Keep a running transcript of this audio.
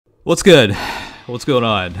What's good? What's going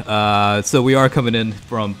on? So we are coming in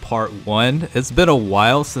from part 1. It's been a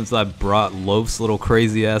while since I brought Loaf's little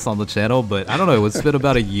crazy ass on the channel, but I don't know, it's been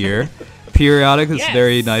about a year. Periodik, it's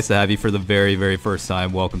very nice to have you for the very, very first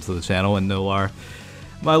time. Welcome to the channel. And Nolar,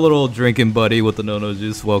 my little drinking buddy with the no-no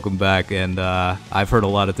juice, welcome back. And I've heard a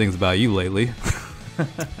lot of things about you lately.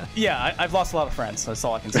 Yeah, I've lost a lot of friends. That's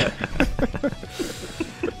all I can say.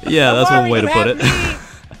 Yeah, that's one way to put it.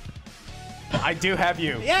 I do have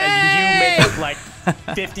you. Yay! And you make like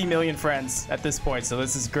 50 million friends at this point, so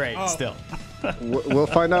this is great still. We'll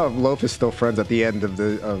find out if Loaf is still friends at the end of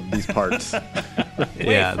these parts.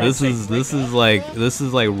 Yeah, this is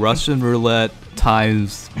like Russian roulette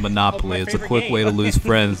times Monopoly. It's a quick way to lose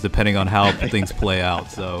friends depending on how things play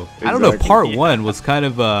out. So I don't know. Part 1 was kind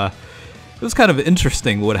of it was kind of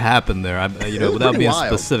interesting what happened there. Without being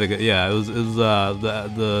specific. Yeah, it was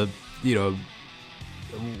the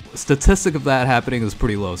statistic of that happening is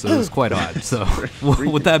pretty low, so it was quite odd. So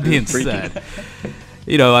with that being said,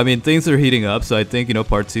 I mean, things are heating up, so I think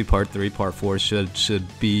part 2, part 3, part 4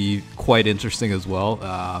 should be quite interesting as well.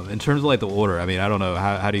 In terms of like the order, I mean, I don't know,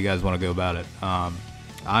 how do you guys want to go about it?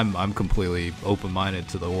 I'm completely open-minded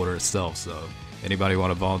to the order itself, so anybody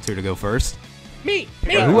want to volunteer to go first? Me.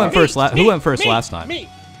 Who went first last time? Me.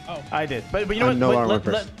 Oh, I did, but you know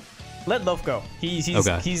what? Let Loaf go. He's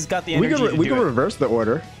got the energy. We can reverse the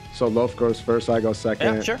order. So Loaf goes first, I go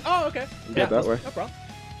second. Yeah, sure. Oh, okay. Yeah, that way. No problem.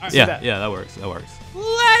 Right, yeah, that works.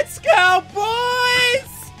 Let's go,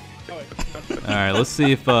 boys! All right, let's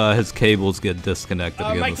see if his cables get disconnected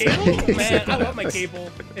again. My cable? Man, I love my cable.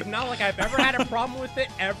 It's not like I've ever had a problem with it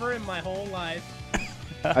ever in my whole life.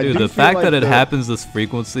 Dude, the fact that it happens this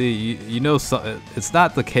frequency, it's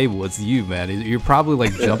not the cable, it's you, man. You're probably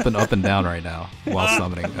like jumping up and down right now while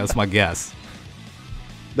summoning. That's my guess.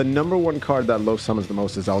 The #1 card that Loaf summons the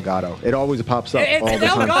most is Elgato. It always pops up all the It's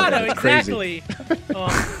time. Elgato, It's exactly.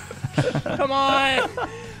 Come on.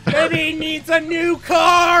 Maybe he needs a new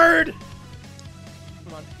card.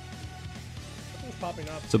 Come on. Nothing's popping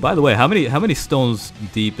up. So by the way, how many stones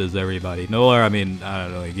deep is everybody? Nolar, I mean, I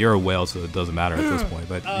don't know, you're a whale, so it doesn't matter at this point.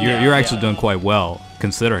 But you're actually doing quite well,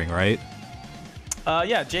 considering, right?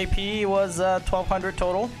 Yeah, JP was 1,200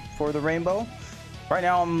 total for the rainbow. Right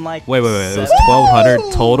now I'm like. Wait, it was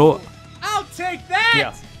 1,200 total. I'll take that.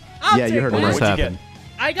 Yeah. I'll take you heard that. it. What's happened?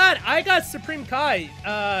 I got Supreme Kai.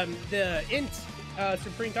 The int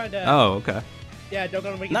Supreme Kai. Oh, okay. Yeah,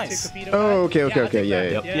 Dokkan make Nice. it to Oh, okay, I'll take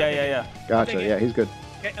yeah. that. Yeah. Gotcha. Yeah, he's good.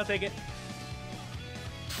 Okay, I'll take it.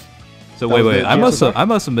 So wait, I must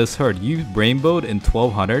have misheard. You rainbowed in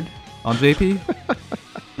 1,200 on JP?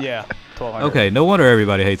 Yeah. 1,200. Okay, no wonder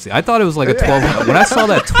everybody hates it. I thought it was like a 1,200. When I saw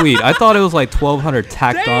that tweet, I thought it was like 1,200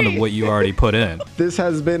 tacked on to what you already put in. This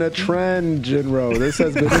has been a trend, Jin-roh. This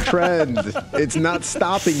has been a trend. It's not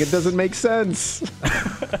stopping. It doesn't make sense.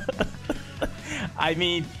 I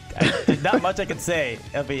mean, not much I can say.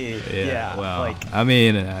 I mean, Well, like. I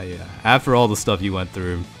mean, after all the stuff you went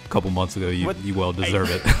through a couple months ago, you well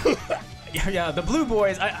deserve it. Yeah, the blue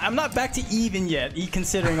boys. I'm not back to even yet,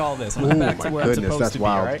 considering all this. I'm not back to where I'm supposed to be.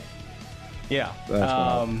 All right. Yeah.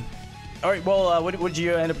 All right. Well, what did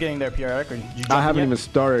you end up getting there, Periodik? I haven't even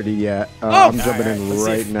started it yet. I'm jumping in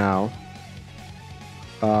right now.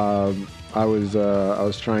 I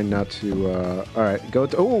was trying not to. All right, go.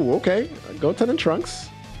 Okay. Goten and Trunks.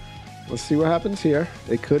 Let's see what happens here.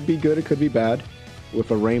 It could be good. It could be bad.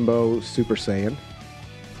 With a Rainbow Super Saiyan.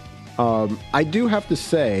 I do have to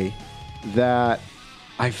say that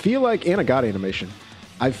I feel like, and a God animation.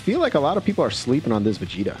 I feel like a lot of people are sleeping on this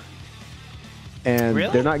Vegeta. And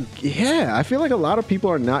they're not. Yeah, I feel like a lot of people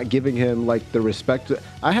are not giving him like the respect.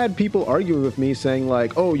 I had people arguing with me saying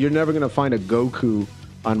like, "Oh, you're never gonna find a Goku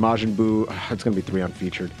on Majin Buu. It's gonna be 3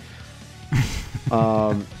 unfeatured."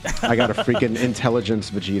 I got a freaking intelligence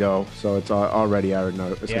Vegito, so it's already I know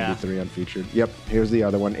it's gonna be 3 unfeatured. Yep, here's the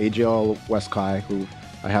other one, AJL Westkai, who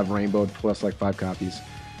I have rainbowed plus like 5 copies.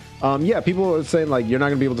 Yeah, people are saying like you're not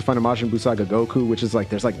gonna be able to find a Majin Buu Saga Goku, which is like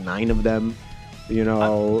there's like 9 of them.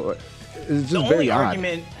 It's just very odd.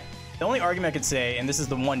 The only argument I could say, and this is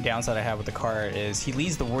the one downside I have with the card, is he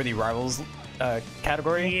leads the worthy rivals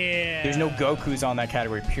category. Yeah. There's no Gokus on that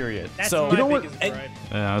category, period. That's so my know what? biggest gripe.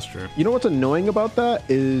 Yeah, that's true. You know what's annoying about that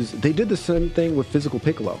is they did the same thing with Physical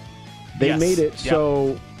Piccolo. They made it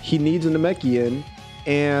so he needs a Namekian,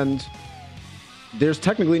 and there's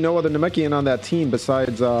technically no other Namekian on that team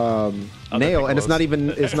besides Nail, and it's not even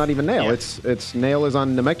Nail. It's Nail is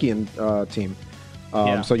on Namekian team.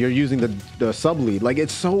 So you're using the sub lead. Like,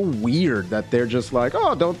 it's so weird that they're just like,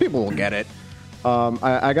 oh, people will get it.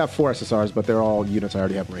 I got 4 SSRs, but they're all units I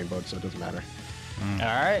already have rainbowed, so it doesn't matter. All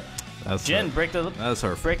right. That's Jin, her. break the. That's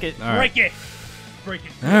her. Break it. All right. Break it. Break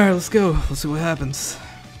it. All right, let's go. Let's see what happens.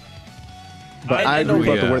 But I agree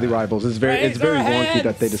about Yeah. the worthy rivals. It's very Raise our wonky that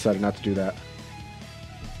hands. they decided not to do that.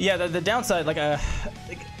 Yeah, the downside, like,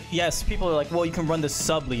 yes, people are like, well, you can run the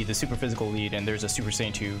sub lead, the super physical lead, and there's a Super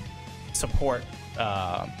Saiyan 2 support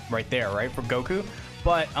right there, right, for Goku.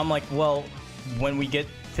 But I'm like, well, when we get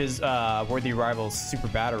his worthy rivals Super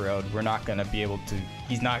Battle Road, we're not gonna be able to.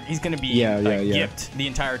 He's gonna be gipped the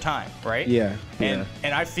entire time, right? Yeah. And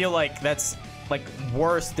I feel like that's like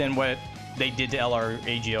worse than what they did to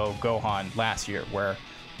LRAGO Gohan last year, where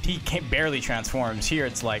he barely transforms. Here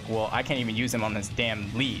it's like, well, I can't even use him on this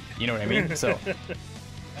damn lead. You know what I mean? So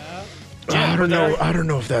I don't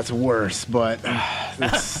know if that's worse, but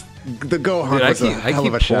it's, the Gohan Dude, was a I hell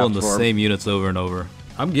keep of a pulling the shaft for him. same units over and over.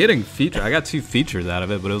 I'm getting feature. I got 2 features out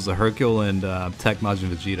of it, but it was a Hercule and Tech Majin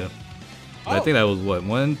Vegeta. I think that was what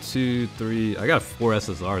 1, 2, 3. I got 4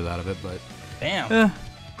 SSRs out of it, but damn.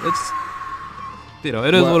 It's it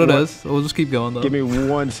is what it is. So we'll just keep going though. Give me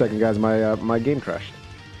 1 second, guys. My game crashed,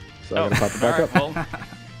 so I gotta pop it back up. Well,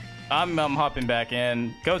 I'm hopping back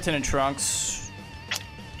in. Goten and Trunks.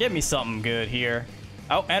 Give me something good here.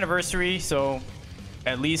 Oh, anniversary, so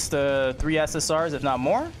at least 3 SSRs, if not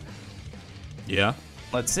more. Yeah.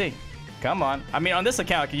 Let's see. Come on. I mean, on this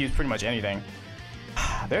account, I could use pretty much anything.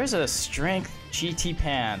 There's a Strength GT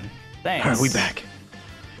Pan. Thanks. All right, we back.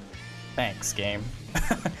 Thanks, game.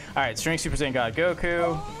 Alright, Strength Super Saiyan God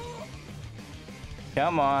Goku.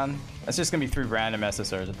 Come on. That's just gonna be 3 random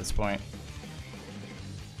SSRs at this point.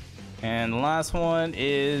 And the last one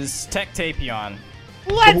is Tech Tapion.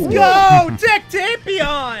 Let's go, Tech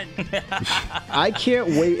Tapion! I can't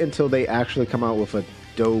wait until they actually come out with a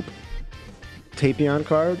dope Tapion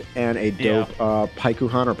card and a dope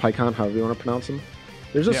Paikuhan or Paikon, however you want to pronounce them.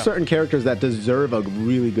 There's just certain characters that deserve a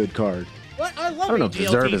really good card. What? I don't know if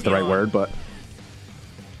deserve is the right word, but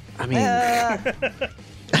I mean,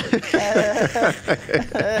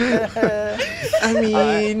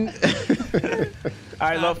 All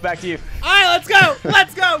right, Loaf, back to you. All right, let's go.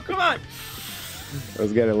 Let's go. Come on.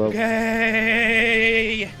 Let's get it, Loaf.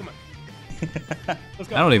 Okay. Come on. Let's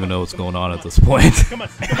go. I don't even know what's going on at this point. Come on.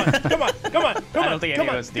 Come on. Come on. Come on. Come on. I don't think any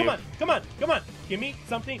of us do. Come on. Come on. Come on. Give me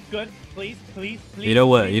something good, please. Please. Please. You know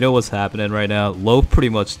what? Please. You know what's happening right now? Loaf pretty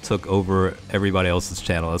much took over everybody else's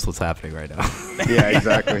channel. That's what's happening right now. Yeah,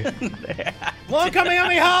 exactly. Long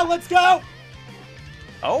Kamehameha. Let's go.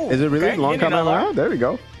 Oh, Is it really okay. long Jin&Nolar. coming? There we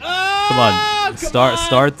go. Come on,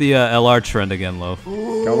 start the LR trend again, Loaf. Come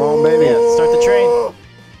on, baby. Start the train.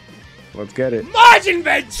 Let's get it. Majin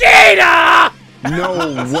Vegeta.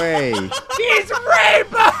 No way. He's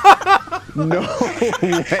rainbow. No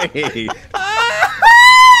way.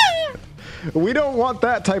 We don't want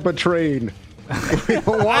that type of train. We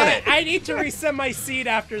don't want it. I need to reset my seat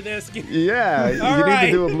after this. Yeah, you All need right.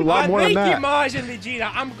 to do a lot more than that. Thank you, Majin Vegeta.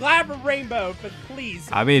 I'm glad for Rainbow, but please.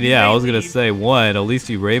 I mean, yeah, I was gonna say 1. At least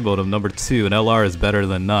you rainbowed him. Number 2, an LR is better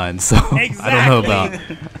than none. So I don't know about.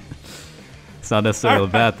 It's not necessarily a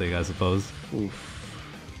bad thing, I suppose.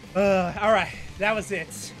 All right, that was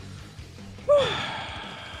it.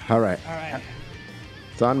 All right, All right,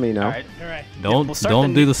 it's on me now. All right. all right.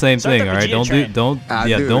 Don't do the same thing, all right? Don't train. Dude.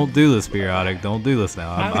 don't do this, Periodic. Don't do this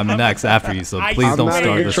now. I'm next after you, so please don't not in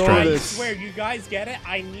start this control of trend. I this. swear, you guys get it.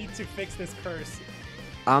 I need to fix this curse.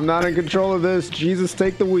 I'm not in control of this. Jesus,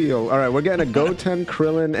 take the wheel. All right, we're getting a Goten,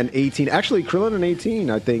 Krillin, and 18. Actually, Krillin and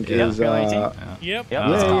 18, I think, is. Krillin 18. Yep. Yeah,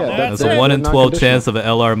 That's it. a 1 in Not 12 conditional. chance of an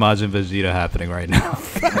LR Majin Vegeta happening right now.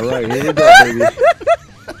 All right, here we go, baby.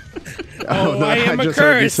 Oh, no, I am a just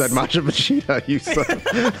heard you curse. said Majin Vegeta. You said.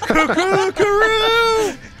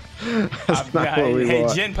 That's not what we Hey,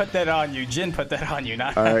 want. Jin, put that on you. Jin, put that on you.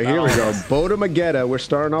 Not. All right, here we go. Boda Magetta. We're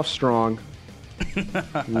starting off strong.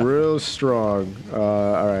 Real strong.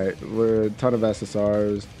 All right, we're a ton of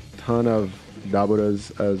SSRs, ton of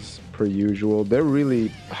Daburas as per usual. They're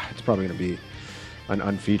really. It's probably gonna be an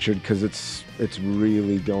unfeatured because it's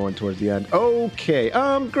really going towards the end. Okay,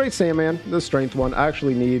 Great Saiyaman, the strength one. I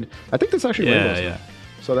actually need. I think that's actually Yeah, Rainbow's yeah. one.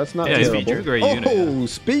 So that's not Yeah, he's terrible. a great oh, unit, yeah.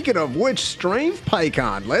 Speaking of which, strength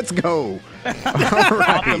Paikon. Let's go.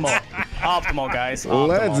 Optimal, guys. Optimal.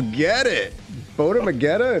 Let's get it. Boda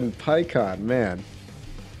Magetta and Paikon. Man,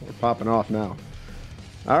 we're popping off now.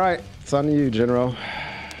 All right, it's on you, Jin-roh.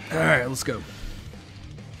 All right, let's go.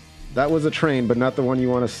 That was a train, but not the one you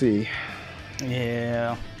want to see.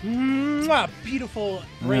 Yeah. Mwah, beautiful All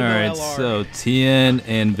Rainbow right, LR. so Tien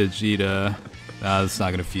and Vegeta. It's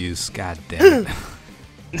not gonna fuse. God damn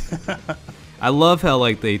it. I love how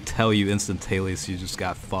like they tell you instantaneously you just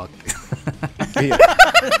got fucked.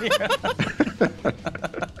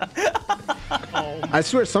 home. I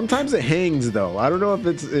swear, sometimes it hangs though. I don't know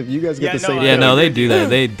if you guys get Yeah, the same. no, Yeah, thing. no, they do that.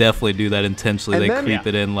 They definitely do that intentionally. And They then- creep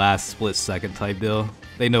it in last split second type deal.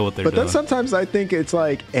 They know what they're But doing. then sometimes I think it's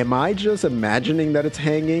like, am I just imagining that it's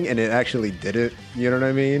hanging and it actually did it? You know what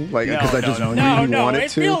I mean? Like, No, because I no, just no, really No, no, want it it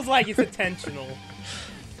to. feels like it's intentional.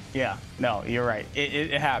 Yeah, no, you're right.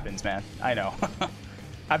 It happens, man. I know.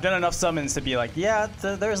 I've done enough summons to be like, yeah,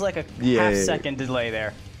 there's like a half second delay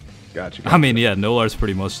there. Gotcha. I mean, yeah, Nolar's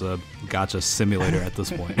pretty much the gotcha simulator at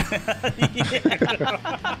this point.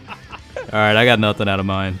 All right, I got nothing out of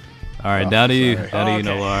mine. All right, down to you, sorry. down to you, Okay.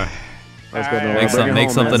 Nolar. Let's All go. right, Nolar. Make, Bring it make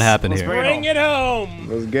home, something man. happen Let's here. Bring it home.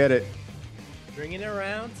 Let's get it. Bring it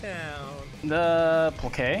around town.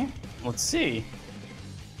 Okay, let's see.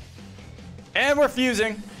 And we're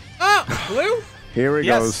fusing. Oh, blue? Here it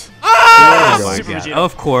Yes. goes. Ah! Oh my Super God. Vegeta.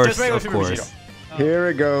 Of course, Just regular of Super course. Vegeta. Here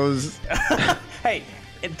it goes. Hey,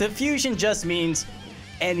 the fusion just means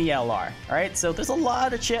any LR, all right? So there's a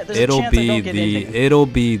lot of chance. There's a It'll chance I be don't get anything. it'll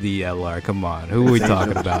be the LR. Come on, who are we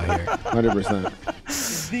talking about here? 100%.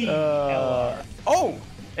 The LR. Oh,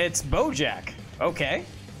 it's Bojack. Okay.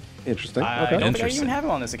 Interesting. I Okay. don't think I Interesting. even have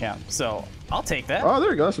him on this account, so I'll take that. Oh,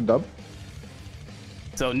 there you go. That's a dub.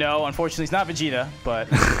 So no, unfortunately, it's not Vegeta, but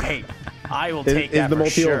hey, I will Is, take is that the for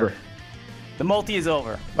multi sure. over? The multi is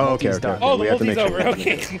over. Oh, Multi okay, is okay, done. okay. Oh, the We have to multi's make sure. over.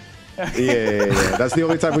 Okay. Yeah. That's the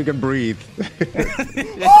only time we can breathe.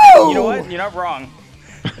 You know what? You're not wrong.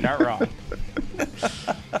 You're not wrong.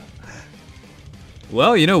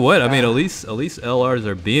 Well, you know what? I mean, at least LRs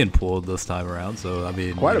are being pulled this time around. So I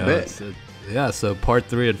mean, Quite you a know, bit. yeah. So part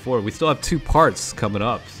 3 and 4, we still have 2 parts coming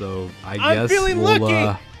up. So I I'm guess feeling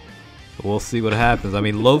lucky. we'll see what happens. I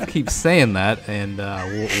mean, Loaf keeps saying that, and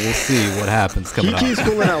we'll see what happens He coming up. keeps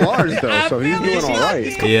pulling at Lars though, so he's doing all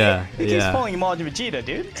right. Yeah, He keeps yeah. pulling him all to Vegeta,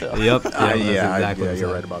 dude. So. Yep. That's exactly yeah, what's you're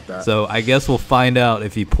up. right about that. So I guess we'll find out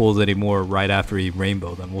if he pulls any more right after he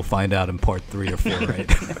rainbow them. We'll find out in part 3 or 4,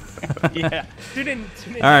 right? Yeah. Tune in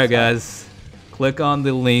All right, guys. Click on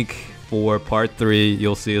the link for part 3.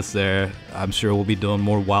 You'll see us there. I'm sure we'll be doing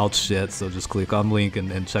more wild shit, so just click on the link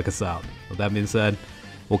and check us out. With that being said,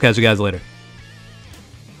 we'll catch you guys later.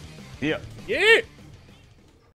 Yeah. Yeah.